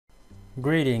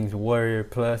Greetings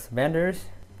Warriorplus vendors.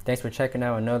 Thanks for checking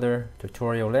out another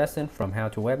tutorial lesson from How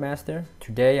to Webmaster.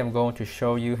 Today I'm going to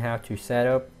show you how to set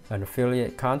up an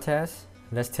affiliate contest.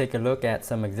 Let's take a look at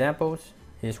some examples.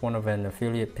 Here's one of an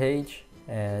affiliate page,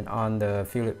 and on the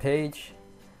affiliate page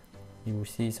you will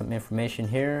see some information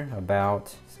here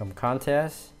about some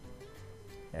contests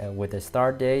with a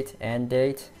start date, end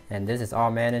date, and this is all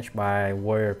managed by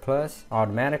Warriorplus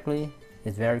automatically.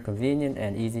 It's very convenient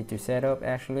and easy to set up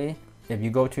actually. If you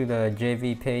go to the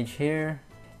JV page here,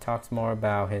 it talks more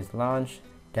about his launch.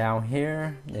 Down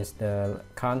here is the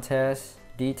contest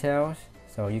details.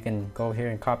 So you can go here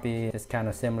and copy this kind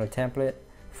of similar template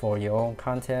for your own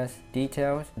contest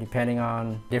details, depending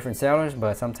on different sellers,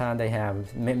 but sometimes they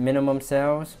have minimum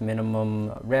sales,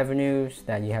 minimum revenues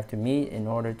that you have to meet in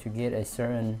order to get a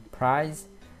certain prize.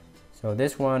 So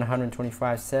this one,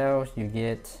 125 sales, you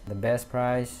get the best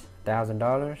prize,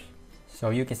 $1,000. So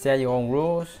you can set your own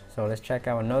rules. So let's check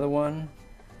out another one.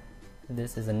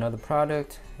 This is another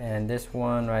product, and this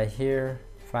one right here,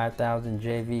 5,000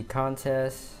 JV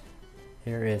contest.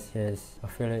 Here is his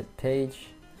affiliate page,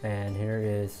 and here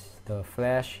is the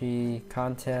flashy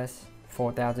contest,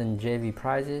 4,000 JV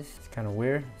prizes. It's kind of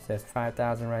weird, it says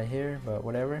 5,000 right here, but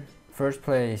whatever. First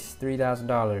place,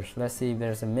 $3,000. Let's see if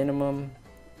there's a minimum.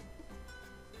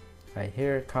 Right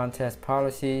here, contest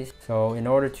policies. So in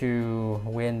order to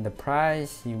win the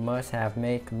prize, you must have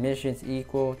made commissions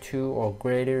equal to or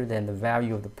greater than the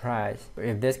value of the prize.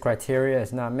 If this criteria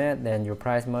is not met, then your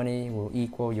prize money will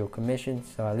equal your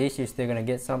commissions. So at least you're still gonna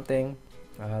get something.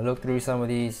 Look through some of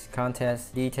these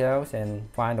contest details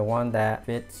and find the one that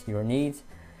fits your needs.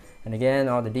 And again,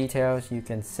 all the details you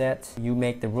can set. You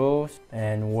make the rules,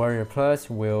 and Warriorplus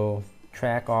will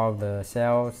track all the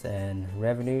sales and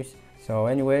revenues. So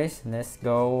anyways, let's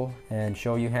go and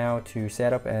show you how to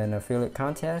set up an affiliate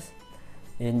contest.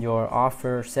 In your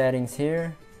offer settings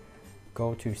here,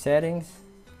 go to settings,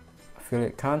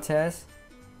 affiliate contest,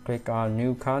 click on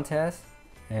new contest,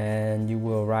 and you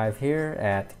will arrive here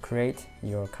at create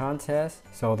your contest.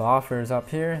 So the offer is up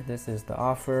here. This is the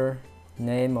offer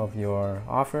name of your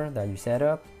offer that you set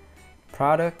up.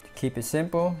 Product, keep it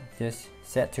simple, just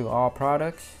set to all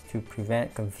products to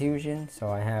prevent confusion.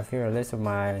 So I have here a list of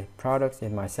my products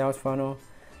in my sales funnel.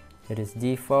 It is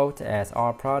default as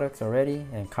all products already.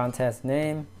 And contest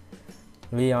name,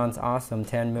 Leon's awesome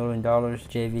 $10 million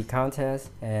JV contest,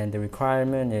 and the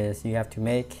requirement is you have to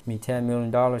make me $10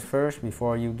 million first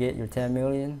before you get your 10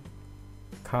 million.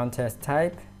 Contest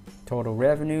type, total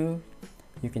revenue,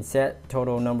 you can set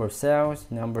total number of sales,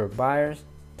 number of buyers.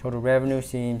 Total revenue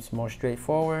seems more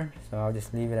straightforward, so I'll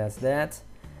just leave it as that.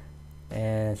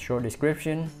 And short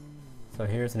description. So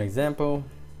here's an example.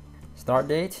 Start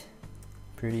date,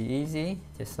 pretty easy.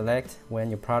 Just select when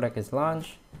your product is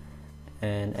launched,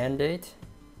 and end date.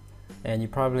 And you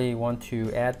probably want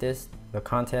to add the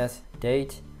contest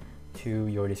date, to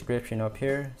your description up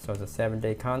here. So it's a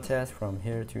 7-day contest from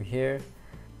here to here.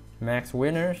 Max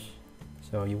winners.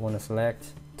 So you want to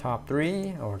select top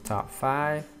 3 or top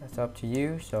 5, that's up to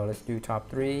you. So let's do top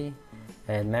 3.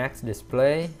 And max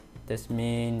display, this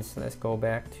means, let's go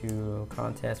back to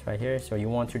contest right here. So you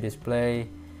want to display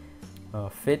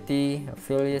 50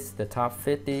 affiliates, the top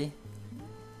 50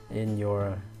 in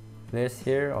your list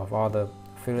here of all the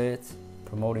affiliates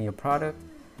promoting your product.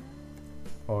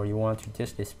 Or you want to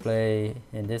just display,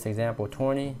 in this example,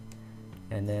 20,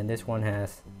 and then this one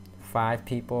has 5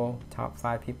 people, top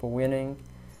 5 people winning.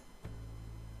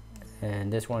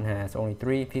 And this one has only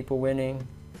 3 people winning.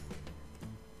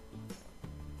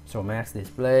 So max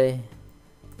display,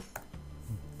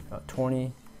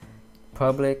 20.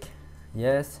 Public,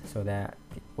 yes, so that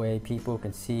way people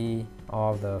can see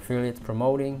all the affiliates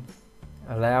promoting.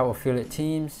 Allow affiliate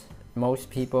teams. Most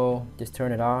people just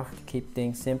turn it off to keep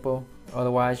things simple.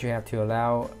 Otherwise you have to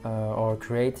allow or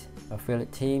create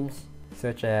affiliate teams,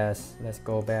 such as, let's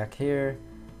go back here.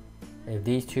 If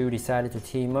these two decided to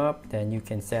team up, then you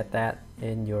can set that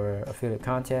in your affiliate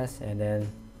contest, and then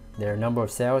their number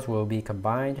of sales will be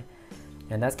combined.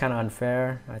 And that's kind of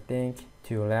unfair, I think,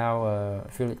 to allow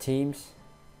affiliate teams.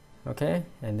 Okay,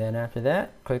 and then after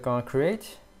that, click on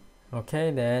create.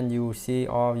 Okay, then you will see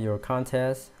all your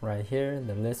contests right here,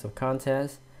 the list of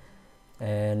contests.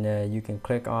 And you can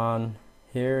click on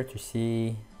here to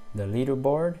see the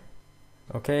leaderboard.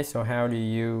 Okay, so how do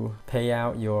you pay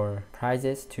out your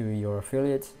prizes to your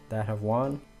affiliates that have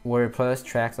won? Warriorplus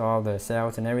tracks all the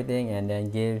sales and everything, and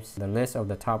then gives the list of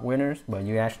the top winners, but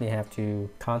you actually have to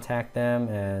contact them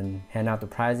and hand out the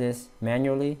prizes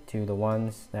manually to the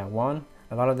ones that won.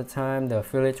 A lot of the time the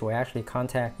affiliates will actually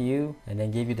contact you and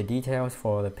then give you the details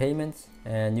for the payments.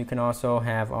 And you can also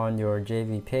have on your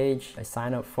JV page a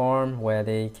sign up form where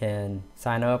they can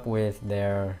sign up with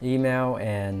their email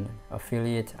and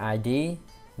affiliate ID.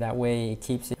 That way it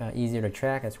keeps it easier to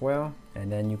track as well, and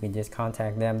then you can just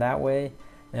contact them that way.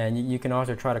 And you can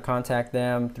also try to contact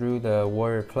them through the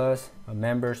Warriorplus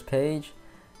members page.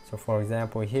 So for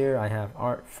example, here I have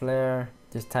Art Flair.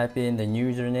 Just type in the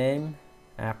username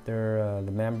after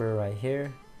the member right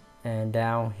here, and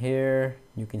down here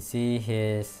you can see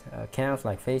his accounts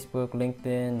like Facebook,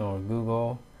 LinkedIn, or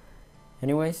Google.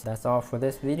 Anyways, that's all for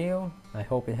this video. I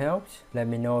hope it helps. Let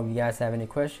me know if you guys have any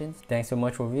questions. Thanks so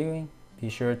much for viewing. Be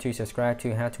sure to subscribe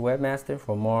to How to Webmaster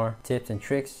for more tips and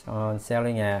tricks on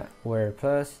selling at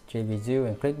Wordpress, JVZOO,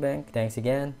 and Clickbank. Thanks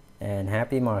again, and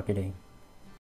happy marketing.